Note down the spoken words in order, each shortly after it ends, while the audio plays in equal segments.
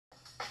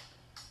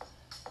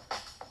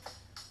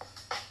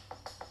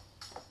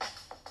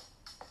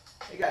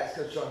Hey guys,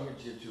 Coach Sean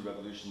here,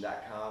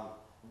 Tier2Revolution.com.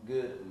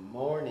 Good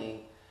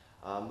morning.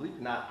 Believe it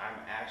or not, I'm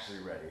actually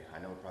ready. I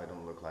know it probably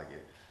don't look like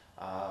it.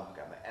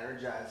 Got my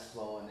energized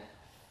flowing,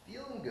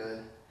 feeling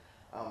good.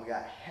 We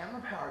got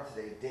hammer power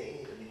today,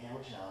 day 8 of the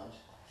hammer challenge.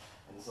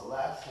 And so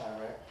last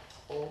time, right,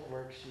 old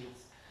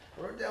worksheets.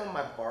 I wrote down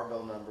my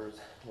barbell numbers,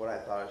 what I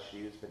thought I should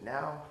use, but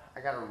now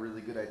I got a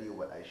really good idea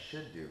what I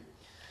should do.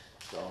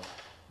 So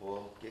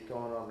we'll get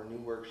going on the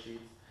new worksheets.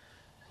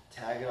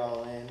 Tag it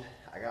all in.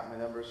 I got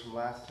my numbers from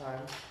last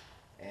time,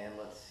 and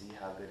let's see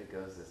how good it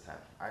goes this time.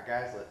 All right,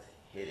 guys, let's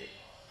hit it.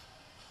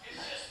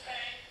 It's just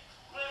pain.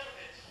 Live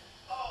with it.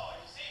 Oh,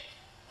 you see?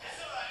 It's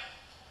all right.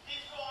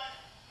 Keep going.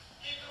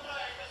 Keep it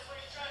right. That's what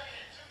you're tracking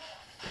it. 2 more.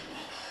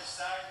 Left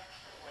side.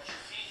 Watch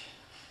your feet.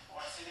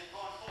 Watch it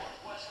going forward.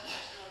 Watch what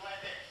you're doing right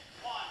there.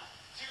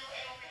 1, 2,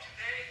 and over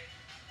today.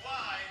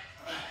 Wide.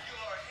 You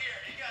are here.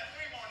 You got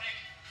 3 more,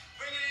 Nick.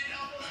 Bring it in,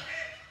 elbows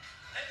in.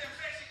 Let them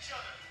face each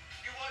other.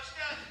 You watch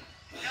that.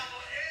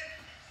 Elbow in.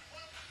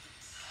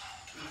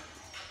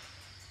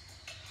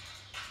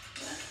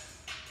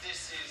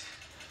 This is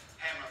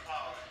hammer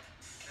power.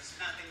 There's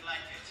nothing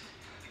like it.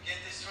 You get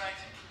this right,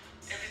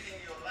 everything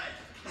in your life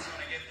is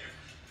gonna get there.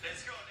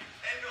 Let's go.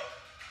 And go.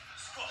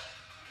 Squat.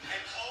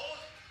 And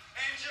hold.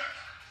 And jerk.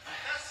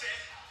 That's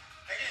it.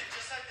 Again,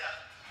 just like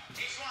that.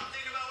 Each one,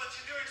 think about what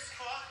you're doing.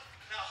 Squat.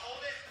 Now hold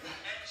it.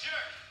 And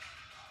jerk.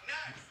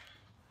 Nice.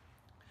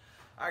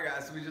 All right,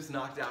 guys, so we just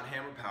knocked out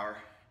hammer power.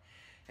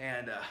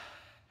 And as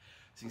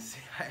you can see,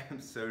 I am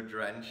so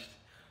drenched.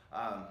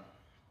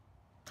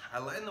 I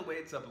lighten the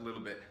weights up a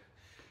little bit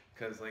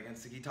because, like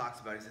he talks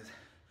about, he says,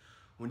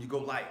 when you go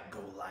light,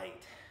 go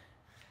light.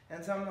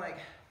 And so I'm like,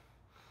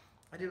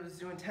 was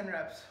doing 10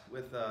 reps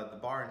with the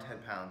bar and 10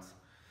 pounds,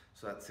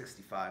 so that's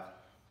 65.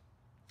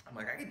 I'm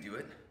like, I could do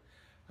it.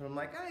 And I'm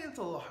like, it's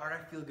a little hard,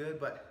 I feel good,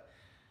 but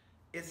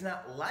it's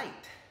not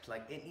light.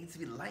 Like, it needs to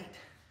be light.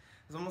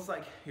 It's almost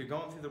like you're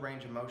going through the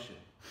range of motion.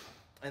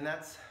 And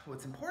that's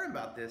what's important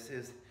about this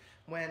is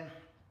when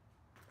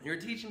you're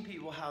teaching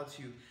people how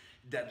to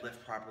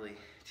deadlift properly,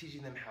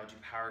 teaching them how to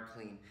power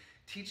clean,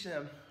 teach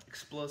them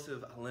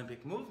explosive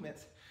Olympic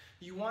movements,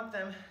 you want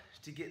them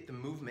to get the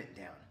movement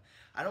down.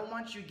 I don't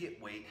want you to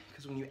get weight,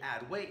 because when you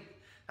add weight,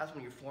 that's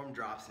when your form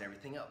drops and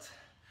everything else.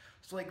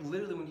 So like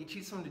literally when you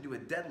teach someone to do a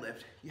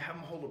deadlift, you have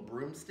them hold a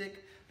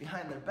broomstick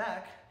behind their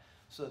back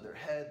so their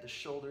head, the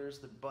shoulders,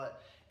 the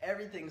butt,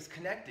 everything's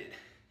connected.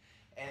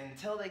 And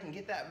until they can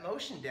get that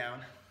motion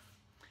down,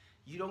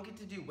 you don't get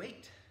to do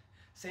weight.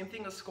 Same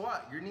thing with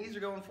squat. Your knees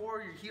are going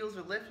forward, your heels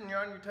are lifting, you're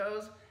on your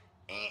toes,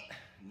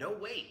 no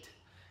weight.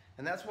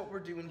 And that's what we're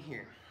doing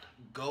here.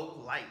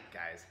 Go light,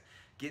 guys.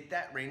 Get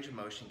that range of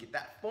motion, get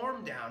that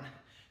form down,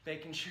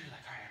 making sure you're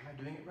like, all right, am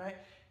I doing it right?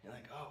 You're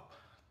like, oh,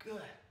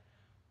 good.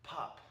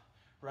 Pop,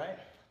 right?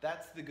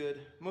 That's the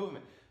good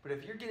movement. But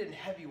if you're getting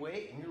heavy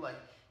weight and you're like,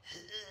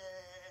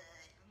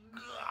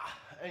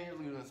 and you're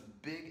doing this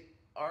big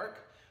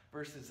arc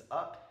versus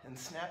up and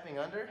snapping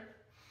under,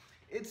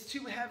 it's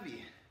too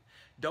heavy.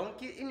 Don't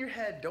get in your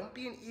head, don't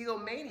be an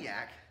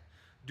egomaniac.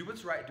 Do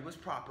what's right, do what's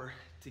proper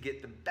to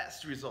get the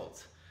best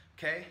results,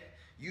 okay?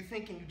 You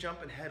thinking you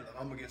jumping ahead,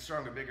 I'm gonna get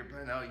stronger, bigger,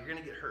 but no, you're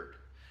gonna get hurt.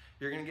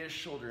 You're gonna get a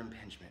shoulder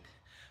impingement.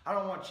 I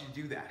don't want you to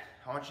do that.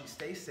 I want you to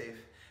stay safe.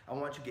 I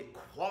want you to get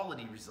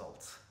quality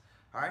results,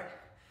 all right?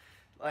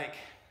 Like,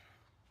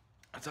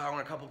 I was talking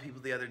to a couple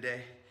people the other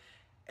day,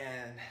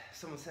 and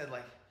someone said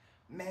like,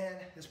 man,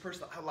 this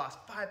person, I lost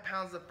 5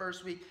 pounds the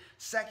first week,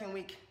 second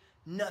week,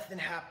 nothing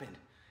happened.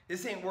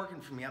 This ain't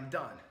working for me, I'm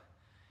done.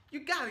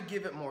 You gotta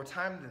give it more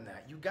time than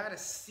that. You gotta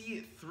see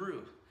it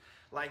through.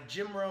 Like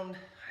Jim Rohn,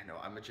 I know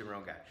I'm a Jim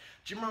Rohn guy.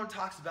 Jim Rohn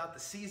talks about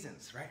the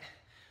seasons, right?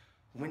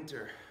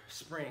 Winter,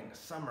 spring,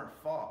 summer,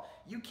 fall.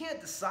 You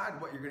can't decide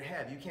what you're gonna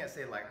have. You can't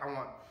say like, I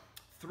want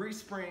 3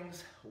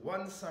 springs,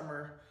 1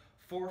 summer,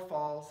 4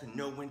 falls, and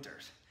no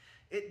winters.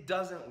 It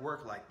doesn't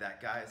work like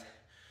that, guys.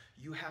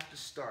 You have to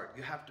start,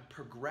 you have to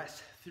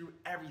progress through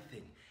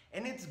everything,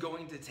 and it's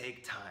going to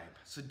take time.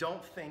 So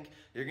don't think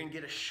you're gonna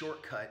get a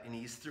shortcut and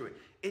ease through it.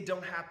 It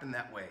don't happen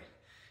that way.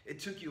 It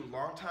took you a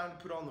long time to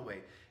put on the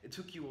weight. It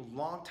took you a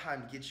long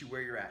time to get you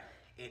where you're at.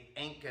 It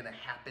ain't gonna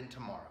happen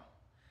tomorrow.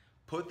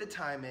 Put the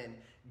time in,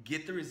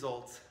 get the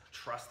results,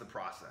 trust the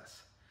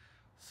process.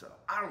 So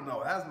I don't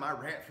know, that was my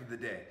rant for the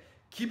day.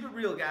 Keep it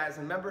real, guys,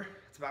 and remember,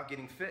 it's about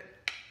getting fit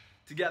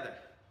together.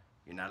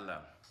 You're not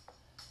alone.